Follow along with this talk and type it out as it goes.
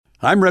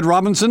I'm Red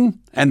Robinson,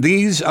 and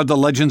these are the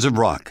Legends of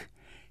Rock.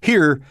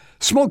 Here,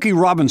 Smokey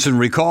Robinson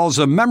recalls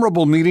a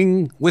memorable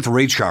meeting with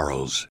Ray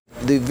Charles.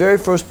 The very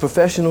first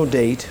professional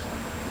date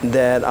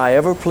that I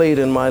ever played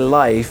in my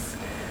life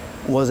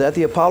was at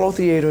the Apollo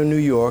Theater in New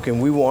York, and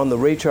we were on the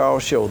Ray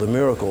Charles show, The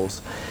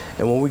Miracles.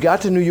 And when we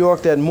got to New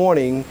York that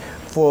morning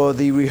for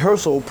the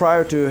rehearsal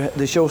prior to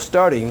the show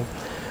starting,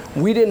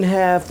 we didn't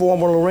have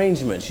formal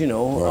arrangements, you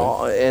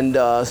know,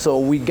 right. So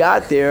we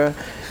got there,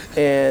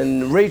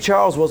 and Ray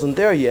Charles wasn't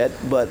there yet,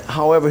 but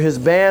however his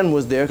band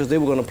was there because they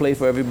were going to play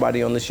for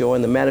everybody on the show,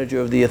 and the manager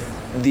of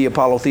the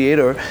Apollo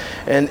Theater,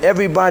 and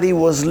everybody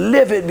was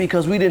livid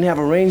because we didn't have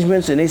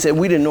arrangements, and they said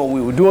we didn't know what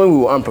we were doing, we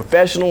were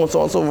unprofessional and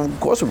so on. So of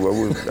course we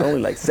were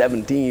only like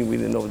 17, we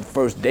didn't know the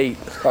first date.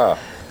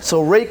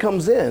 So Ray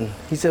comes in,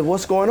 he said,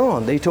 "What's going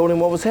on?" They told him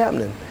what was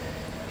happening.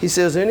 He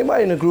says, "Is there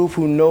anybody in the group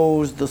who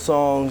knows the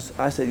songs?"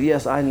 I said,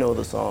 "Yes, I know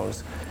the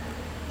songs."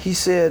 He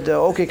said,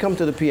 "Okay, come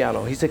to the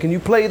piano." He said, "Can you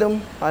play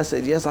them?" I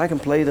said, "Yes, I can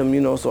play them,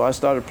 you know," so I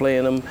started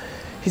playing them.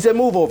 He said,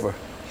 "Move over."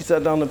 He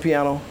sat down on the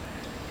piano.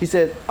 He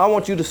said, "I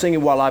want you to sing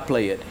it while I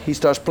play it." He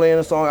starts playing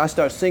a song, I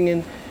start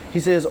singing. He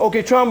says,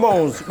 "Okay,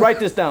 trombones, write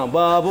this down."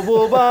 Ba ba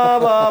ba ba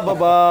ba ba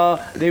ba.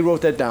 They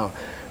wrote that down.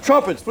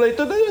 Trumpets, play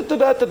da da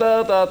da da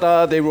da da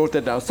da. They wrote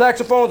that down.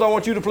 Saxophones, I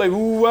want you to play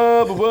ooh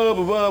ba ba ba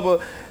ba ba.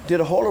 Did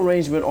a whole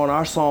arrangement on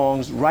our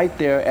songs right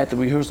there at the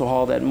rehearsal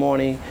hall that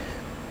morning.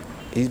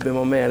 He's been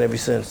my man ever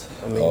since.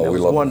 I mean, that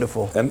was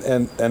wonderful.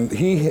 And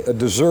he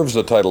deserves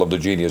the title of the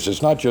genius.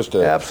 It's not just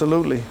a...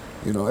 Absolutely.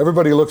 You know,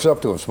 everybody looks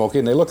up to him, Smokey,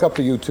 and they look up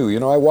to you too. You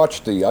know, I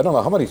don't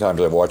know how many times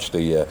I've watched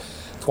the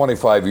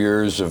 25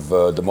 years of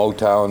the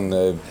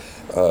Motown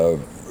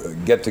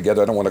get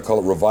together. I don't want to call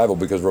it revival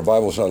because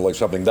revival sounded like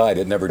something died.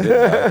 It never did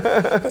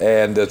die.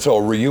 And so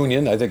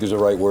reunion, I think is the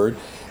right word.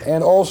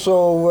 And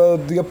also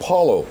the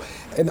Apollo.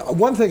 And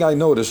one thing I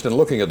noticed in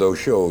looking at those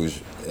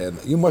shows, and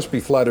you must be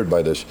flattered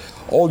by this,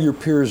 all your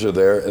peers are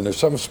there, and there's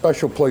some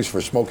special place for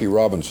Smokey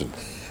Robinson.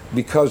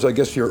 Because I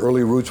guess your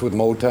early roots with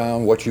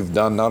Motown, what you've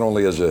done not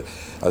only as a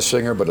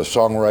singer, but a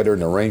songwriter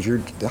and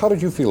arranger. How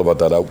did you feel about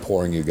that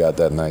outpouring you got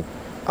that night?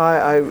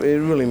 It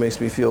really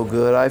makes me feel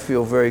good. I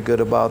feel very good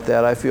about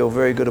that. I feel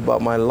very good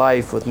about my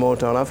life with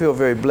Motown. I feel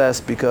very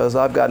blessed because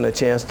I've gotten a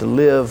chance to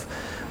live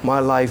my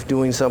life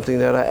doing something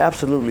that I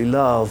absolutely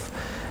love.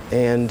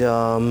 And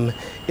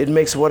it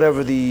makes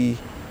whatever the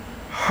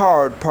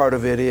hard part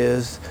of it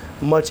is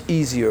much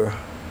easier.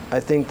 I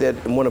think that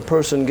when a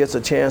person gets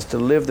a chance to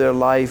live their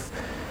life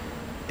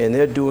and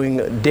they're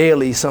doing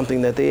daily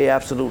something that they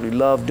absolutely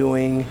love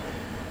doing,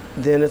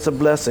 then it's a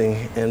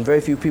blessing. And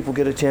very few people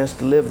get a chance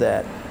to live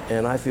that.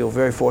 And I feel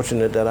very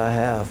fortunate that I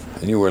have.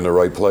 And you were in the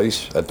right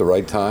place at the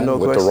right time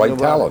with the right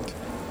talent.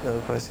 No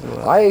question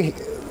about it.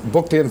 I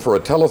booked in for a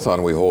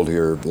telethon we hold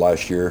here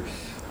last year.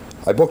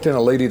 I booked in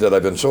a lady that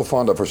I've been so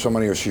fond of for so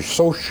many years. She's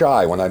so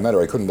shy. When I met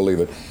her, I couldn't believe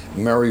it.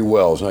 Mary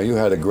Wells. Now, you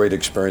had a great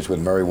experience with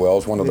Mary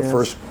Wells, one of the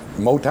first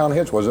Motown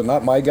hits. Was it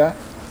not My Guy?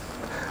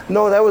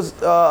 No, that was...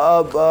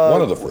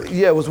 one of the first.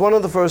 Yeah, it was one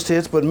of the first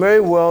hits, but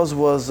Mary Wells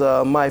was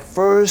my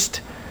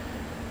first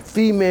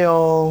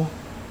female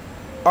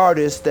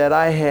artist that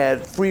I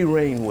had free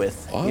reign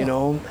with, you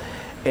know.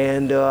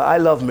 And I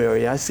love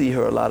Mary. I see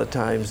her a lot of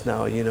times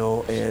now, you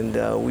know,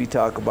 and we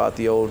talk about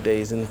the old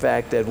days. In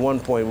fact, at one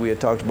point we had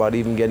talked about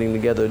even getting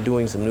together,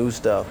 doing some new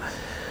stuff.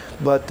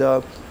 But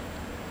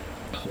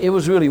it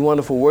was really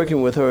wonderful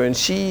working with her, and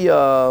she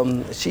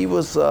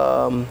was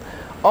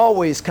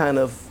always kind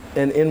of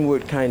an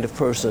inward kind of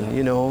person,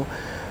 you know.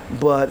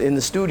 But in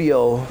the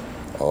studio,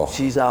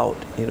 she's out,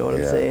 you know what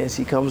I'm saying?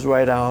 She comes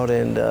right out,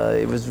 and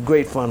it was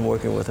great fun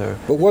working with her.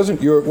 But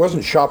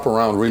wasn't Shop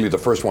Around really the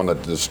first one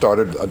that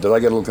started? Did I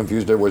get a little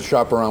confused there? Was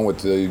Shop Around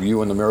with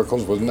you and the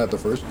Miracles? Wasn't that the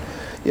first?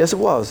 Yes, it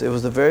was. It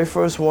was the very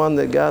first one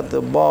that got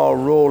the ball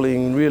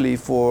rolling really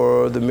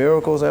for the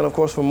Miracles and of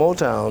course for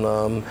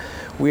Motown.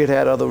 We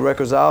had other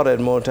records out at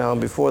Motown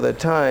before that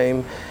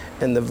time.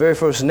 And the very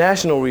first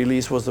national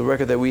release was the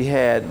record that we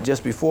had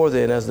just before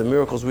then. As the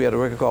Miracles, we had a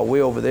record called Way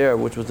Over There,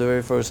 which was the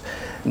very first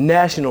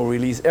national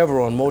release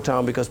ever on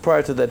Motown, because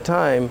prior to that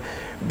time,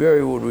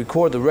 Barry would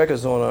record the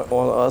records on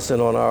us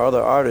and on our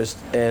other artists.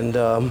 And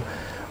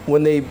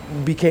when they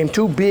became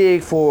too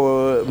big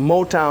for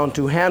Motown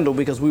to handle,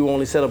 because we were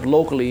only set up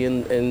locally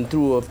and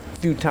through a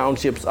few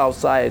townships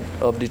outside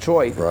of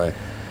Detroit, right.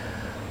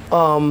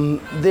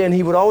 Then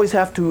he would always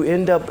have to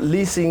end up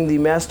leasing the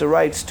master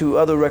rights to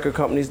other record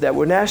companies that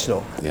were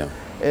national. Yeah.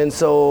 And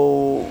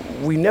so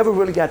we never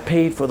really got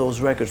paid for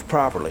those records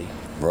properly.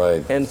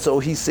 Right. And so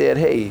he said,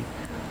 hey,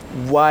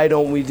 why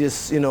don't we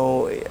just, you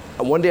know,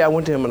 one day I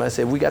went to him and I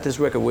said, we got this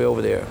record Way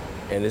Over There,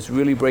 and it's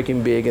really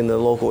breaking big in the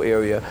local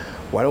area.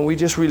 Why don't we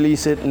just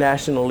release it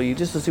nationally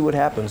just to see what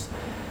happens?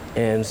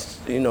 And,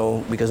 you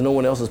know, because no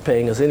one else is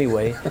paying us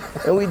anyway.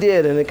 And we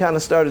did, and it kind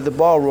of started the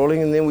ball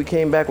rolling, and then we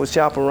came back with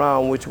Shop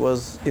Around, which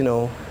was, you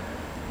know,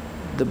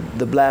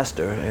 the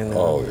blaster, and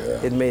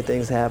it made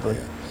things happen.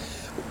 Yeah.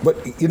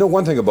 But, you know,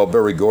 one thing about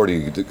Berry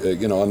Gordy,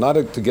 you know, not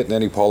to get in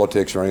any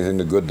politics or anything,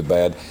 the good, the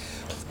bad,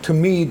 to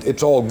me,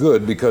 it's all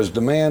good because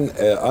the man,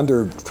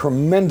 under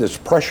tremendous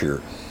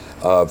pressure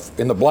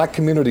in the black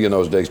community in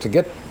those days, to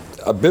get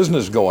a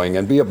business going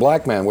and be a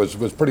black man was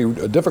pretty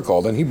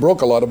difficult, and he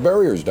broke a lot of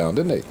barriers down,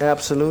 didn't he?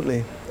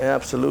 Absolutely,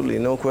 absolutely,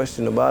 no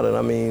question about it.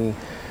 I mean,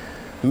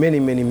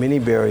 many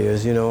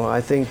barriers, you know. I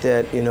think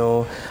that, you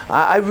know,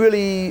 I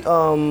really,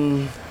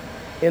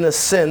 in a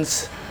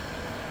sense,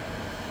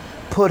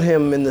 put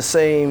him in the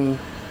same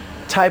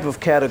type of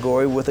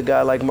category with a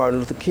guy like Martin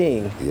Luther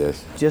King.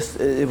 Yes. Just,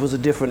 it was a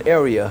different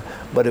area,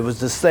 but it was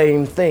the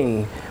same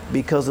thing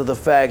because of the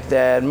fact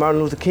that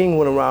Martin Luther King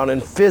went around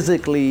and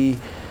physically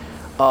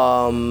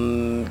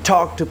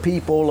talk to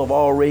people of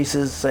all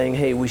races, saying,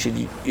 hey, we should,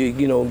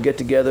 you know, get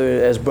together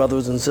as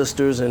brothers and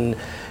sisters. And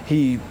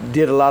he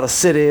did a lot of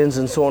sit-ins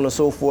and so on and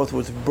so forth,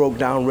 which broke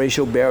down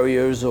racial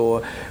barriers,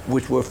 or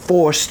which were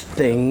forced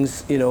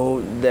things, you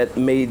know, that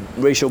made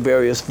racial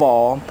barriers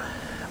fall.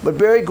 But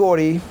Berry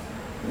Gordy,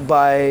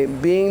 by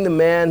being the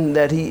man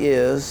that he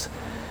is,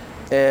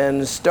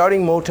 and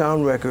starting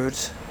Motown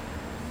Records,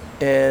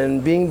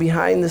 and being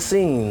behind the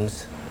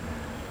scenes,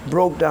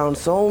 broke down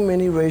so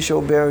many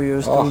racial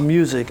barriers through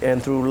music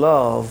and through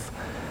love,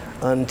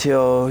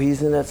 until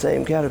he's in that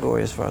same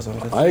category as far as I'm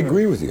concerned. I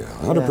agree with you,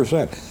 100%.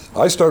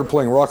 Yeah. I started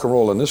playing rock and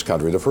roll in this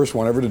country, the first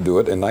one ever to do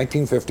it, in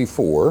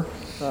 1954.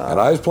 And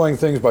I was playing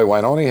things by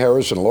Wynonie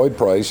Harris and Lloyd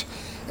Price,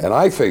 and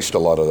I faced a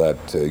lot of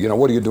that. You know,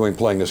 what are you doing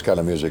playing this kind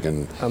of music?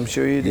 And I'm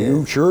sure you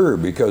did. Sure,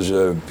 because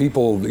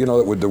people, you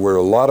know, there were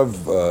a lot of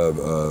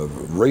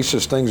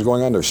racist things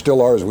going on. There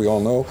still are, as we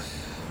all know.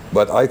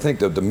 But I think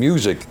that the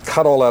music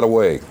cut all that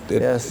away.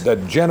 Yes.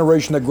 That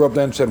generation that grew up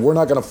then said, we're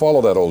not going to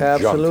follow that old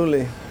junk.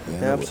 Absolutely.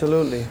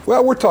 Absolutely.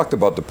 Well, we're talked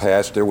about the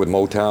past there with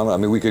Motown. I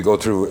mean, we could go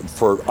through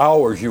for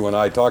hours, you and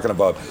I, talking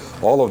about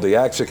all of the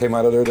acts that came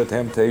out of there, the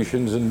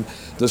Temptations and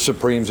the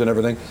Supremes and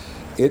everything.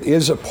 It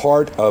is a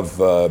part of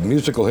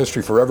musical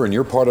history forever, and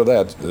you're part of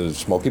that,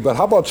 Smokey. But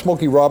how about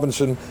Smokey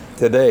Robinson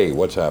today?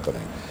 What's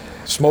happening?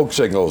 Smoke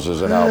Signals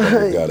is an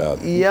album you got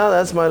out. Yeah,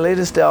 that's my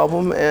latest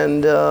album,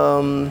 and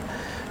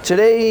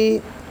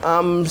today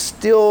I'm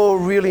still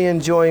really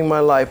enjoying my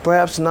life,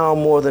 perhaps now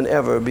more than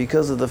ever,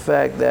 because of the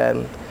fact that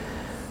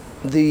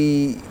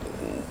the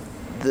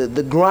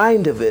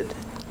grind of it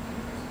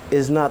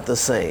is not the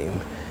same.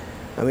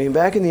 I mean,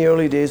 back in the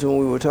early days when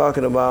we were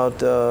talking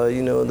about,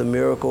 you know, the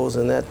Miracles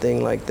and that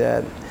thing like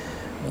that,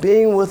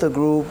 being with a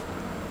group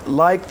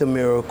like the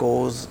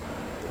Miracles,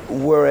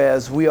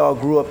 whereas we all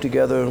grew up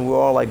together and we're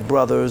all like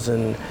brothers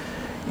and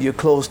you're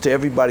close to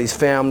everybody's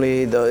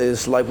family,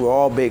 it's like we're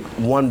all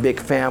one big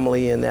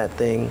family in that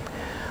thing.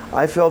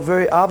 I felt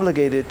very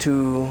obligated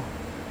to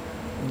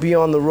be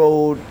on the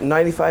road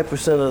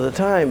 95% of the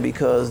time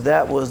because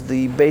that was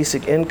the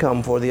basic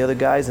income for the other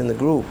guys in the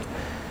group.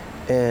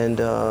 And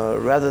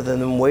rather than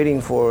them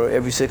waiting for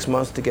every 6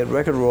 months to get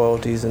record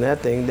royalties and that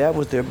thing, that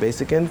was their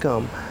basic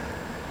income.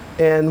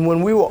 And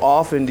when we were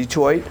off in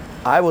Detroit,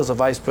 I was a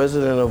vice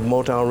president of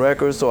Motown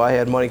Records, so I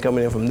had money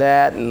coming in from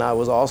that, and I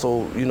was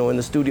also, you know, in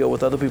the studio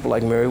with other people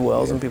like Mary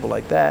Wells and people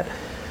like that.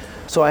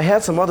 So I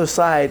had some other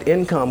side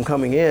income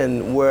coming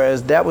in,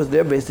 whereas that was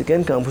their basic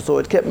income, so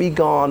it kept me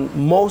gone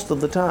most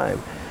of the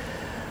time.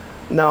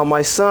 Now,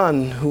 my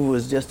son, who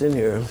was just in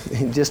here,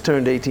 he just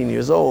turned 18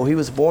 years old. He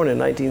was born in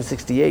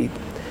 1968,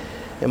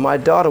 and my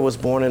daughter was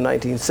born in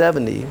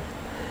 1970.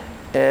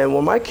 And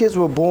when my kids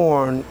were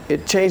born,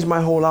 it changed my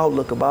whole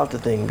outlook about the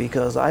thing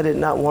because I did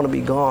not want to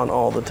be gone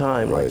all the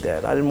time like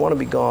that. I didn't want to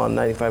be gone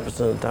 95%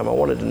 of the time. I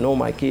wanted to know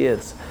my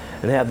kids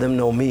and have them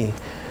know me.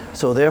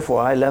 So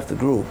therefore, I left the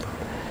group.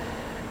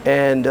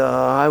 And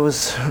I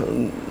was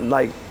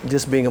like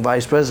just being a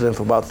vice president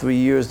for about 3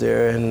 years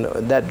there, and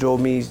that drove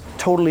me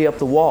totally up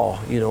the wall,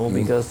 you know,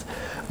 because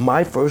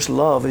my first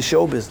love is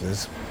show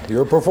business.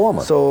 You're a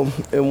performer. So,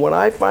 and when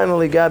I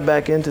finally got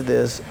back into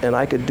this and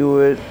I could do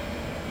it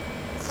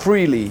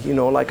freely, you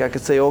know, like I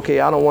could say, okay,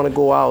 I don't want to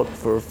go out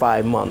for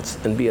 5 months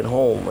and be at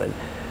home and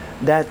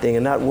that thing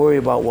and not worry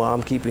about, well,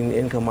 I'm keeping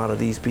income out of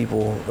these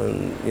people,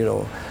 and, you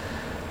know,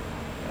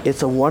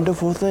 it's a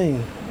wonderful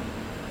thing.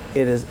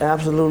 It is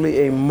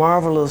absolutely a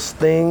marvelous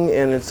thing,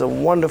 and it's a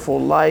wonderful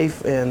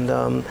life, and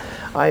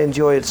I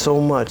enjoy it so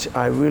much.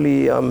 I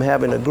really am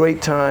having a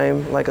great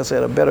time, like I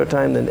said, a better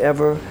time than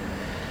ever,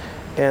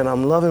 and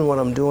I'm loving what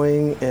I'm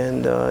doing,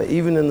 and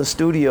even in the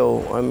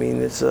studio, I mean,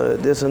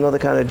 there's another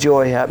kind of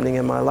joy happening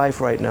in my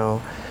life right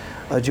now,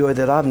 a joy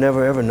that I've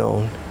never ever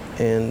known,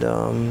 and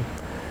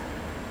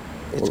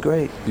it's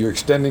great. You're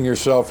extending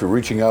yourself, you're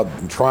reaching out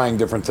and trying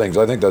different things.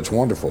 I think that's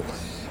wonderful.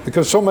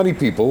 Because so many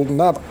people,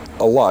 not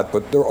a lot,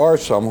 but there are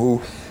some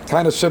who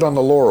kind of sit on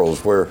the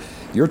laurels where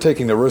you're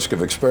taking the risk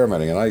of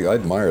experimenting, and I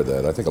admire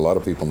that. I think a lot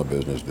of people in the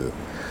business do.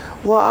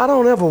 Well, I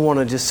don't ever want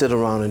to just sit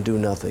around and do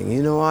nothing.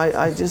 You know,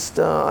 I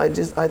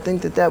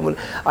think that would,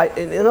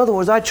 in other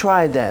words, I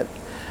tried that.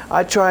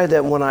 I tried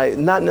that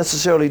when not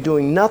necessarily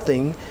doing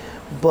nothing,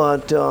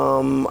 but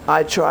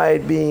I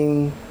tried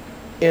being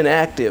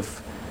inactive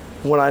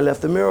when I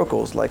left the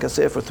Miracles. Like I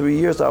said, for 3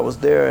 years I was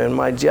there, and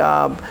my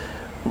job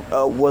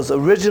was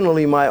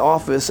originally my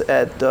office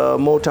at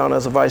Motown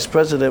as a vice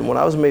president. When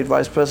I was made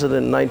vice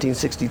president in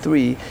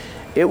 1963,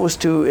 it was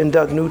to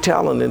induct new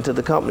talent into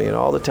the company, and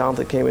all the talent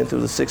that came in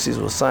through the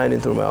 60s was signed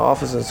in through my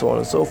office and so on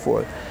and so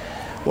forth.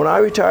 When I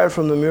retired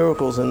from the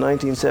Miracles in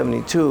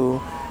 1972,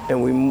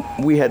 and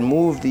we had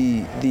moved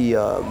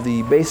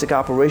the basic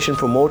operation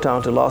from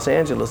Motown to Los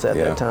Angeles at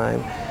that time.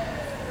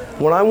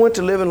 When I went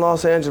to live in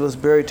Los Angeles,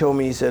 Barry told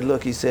me, he said,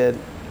 look, he said,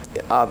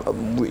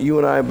 you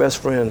and I are best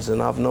friends,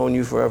 and I've known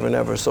you forever and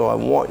ever, so I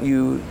want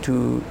you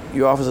to,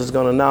 your office is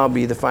going to now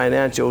be the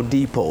financial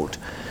depot.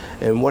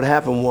 And what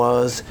happened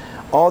was,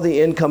 all the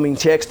incoming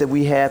checks that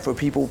we had for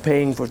people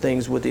paying for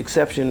things, with the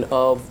exception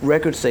of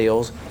record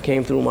sales,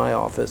 came through my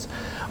office.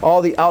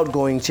 All the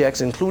outgoing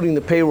checks, including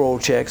the payroll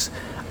checks,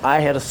 I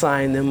had to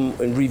sign them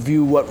and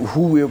review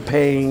who we were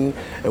paying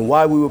and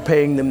why we were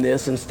paying them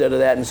this instead of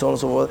that, and so on and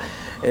so forth,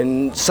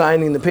 and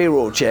signing the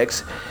payroll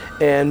checks.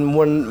 And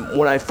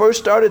when I first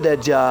started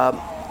that job,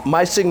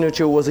 my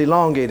signature was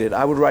elongated.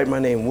 I would write my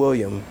name,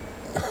 William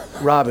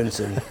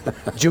Robinson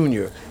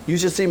Jr. You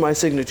should see my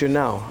signature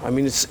now. I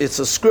mean, it's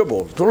a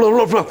scribble.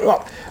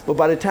 But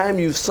by the time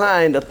you've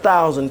signed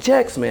 1,000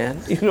 checks, man,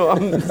 you know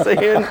what I'm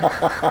saying?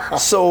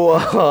 So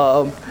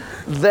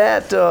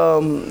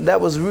that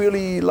was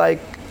really like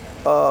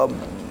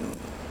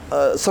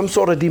some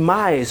sort of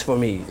demise for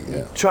me,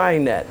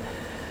 trying that.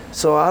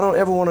 So I don't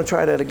ever want to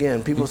try that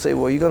again. People say,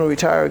 well, you're going to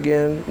retire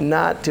again?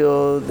 Not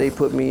till they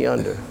put me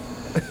under.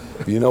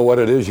 You know what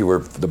it is?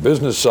 The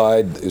business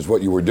side is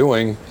what you were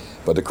doing,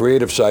 but the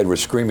creative side was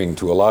screaming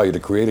to allow you to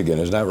create again.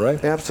 Isn't that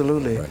right?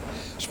 Absolutely. Right.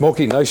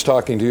 Smokey, nice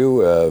talking to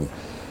you.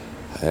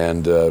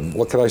 And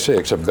what can I say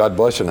except God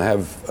bless and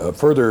have a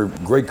further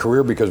great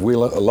career, because we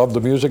love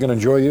the music and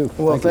enjoy you.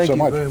 Well, thank you so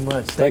much. Very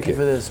much. Thank you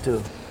for this,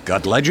 too.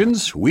 Got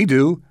legends? We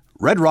do.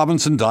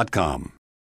 RedRobinson.com.